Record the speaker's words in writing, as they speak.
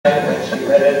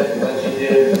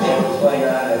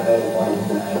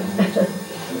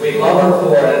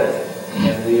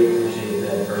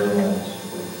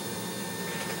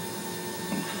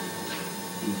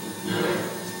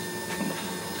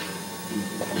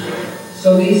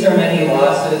So these are many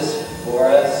losses for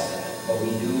us, but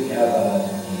we do have a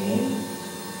gain.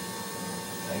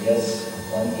 I guess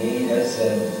one gain is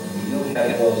that we do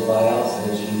have those lives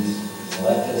that she's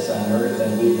left us on earth,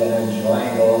 and we've been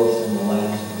enjoying those in the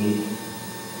last week.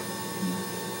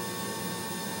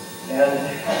 And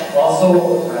also,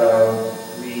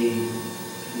 we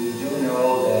do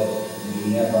know that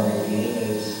we have our gain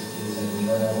is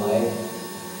eternal life.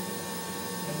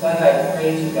 But I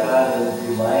pray to God and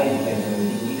remind him that he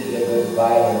needed a good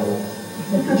Bible,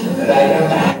 that I am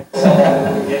someone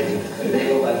who could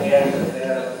feel my hand with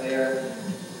that up there.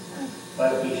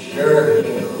 But be sure he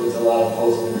includes a lot of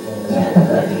postage notes.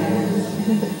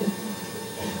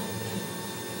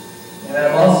 And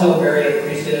I'm also very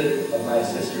appreciative of my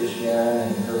sister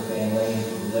Sharon and her family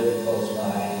who live close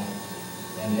by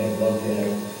and have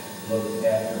looked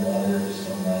after Mother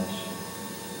so much.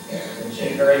 And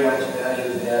she very much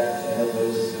valued that, and it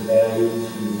was a value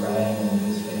to Brian and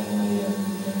his family and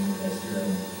Esther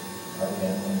and our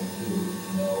family to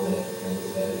know that there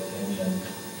was that attention.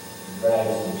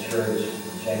 Drives to church,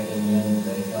 checking in,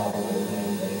 they help with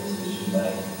many things that she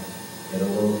might get a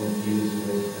little confused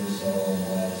with her soul in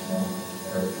the last month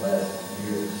or last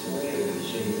year. So we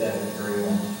appreciate that very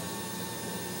much.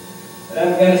 But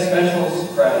I've got a special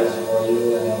surprise for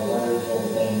you and a wonderful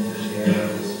thing to share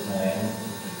this time.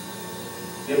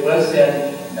 It was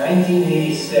in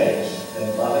 1986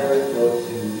 that Mother wrote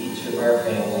to each of our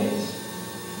families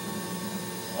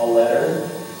a letter,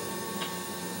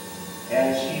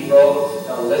 and she wrote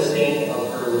a listing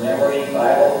of her memory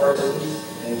Bible verses,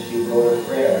 and she wrote a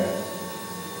prayer.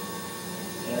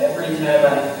 And every time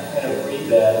I kind of read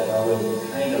that, I would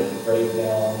kind of break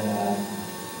down.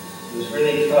 It was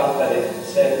really tough, but it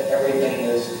said everything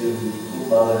as to who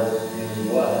Mother really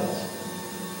was.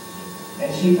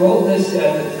 And she wrote this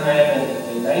at the time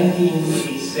in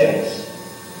 1986.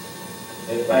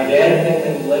 If my dad had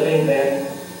been living then,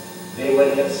 they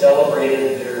would have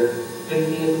celebrated their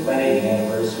 50th wedding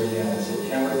anniversary on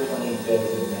September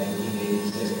 25th of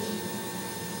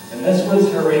 1986. And this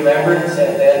was her remembrance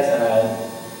at that time,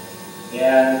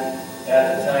 and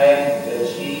at the time that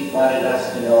she wanted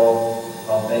us to know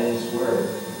how things were.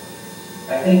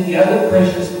 I think the other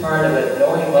precious part of it,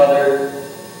 knowing Mother,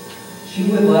 she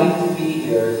would like to be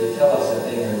here to tell us a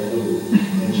thing or two.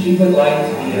 And she would like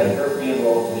to be at her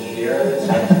funeral to share this.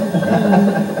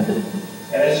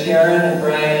 And as Sharon and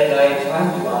Brian and I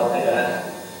talked about that,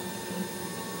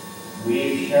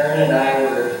 Sharon and I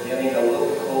were getting a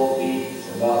little cold feet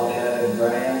about that, and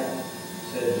Brian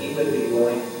said he would be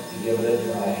willing to give it a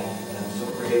try. And I'm so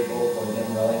grateful for him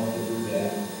willing to do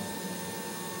that.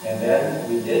 And then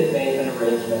we did make an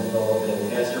arrangement, though, that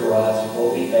Pastor Ross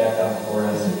will be back up for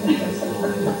us in just a little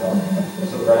bit ago.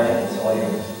 So, Brian, it's all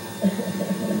yours.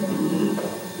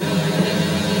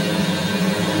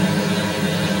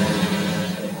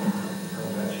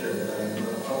 I'm not sure that I'm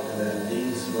up to that.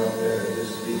 Dean's up there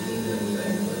just speaking and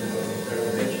saying,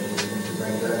 it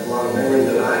brings back a lot of memories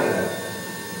that I have.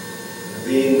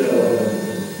 Being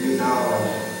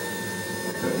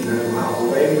 1,500 miles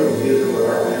away from Houston with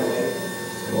our family,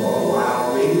 for a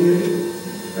while, we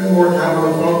spent more time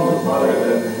on the phone with Mother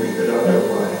than we could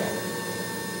otherwise.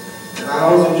 And I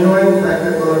always enjoyed the fact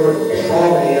that Mother would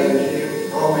call me, and she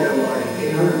called me on my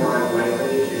 800 line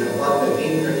lately. She had a button that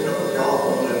Dean picked up a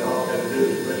telephone, and all she had to do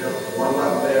is push up one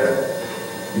button there.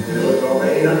 And it would go to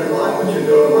 800 line, which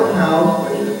would go to my house,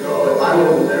 which would go, if I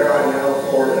wasn't there, I'd now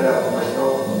forward it out to my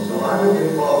cell phone. So I would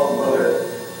get calls from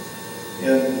Mother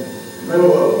in the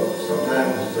middle of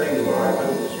sometimes things where I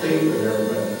couldn't speak with her,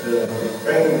 but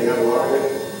frequently had a lot of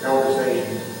good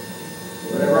conversation.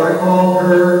 Whenever I called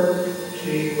her,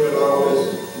 she would always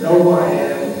know who I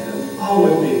am and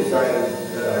always be excited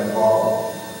that I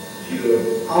called. She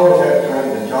would always have time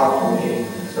to talk to me,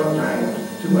 sometimes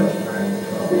too much time to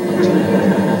talk.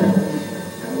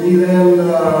 And we then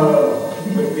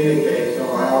would communicate, so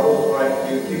I always like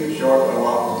to keep it short, but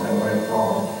often that way I call.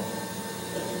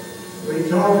 We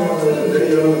talked about the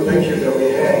video and the pictures that we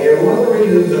had here. One of the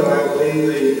reasons that I believe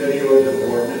the video is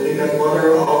important is because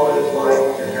Mother always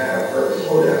liked to have her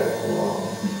Kodak along.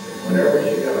 Whenever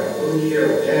she got a Fuji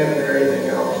or a Canon or anything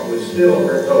else, it was still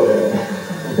her Kodak.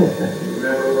 You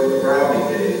remember from the Brownie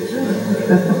days,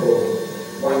 that little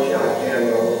one-shot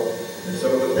camera, and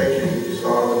some of the pictures you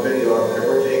saw in the video out there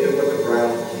were taken with the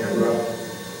Brownie camera,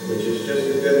 which is just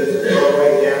as good as the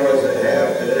Polaroid cameras they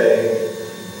have today.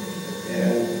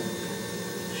 And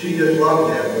she just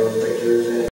loved having those pictures.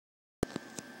 And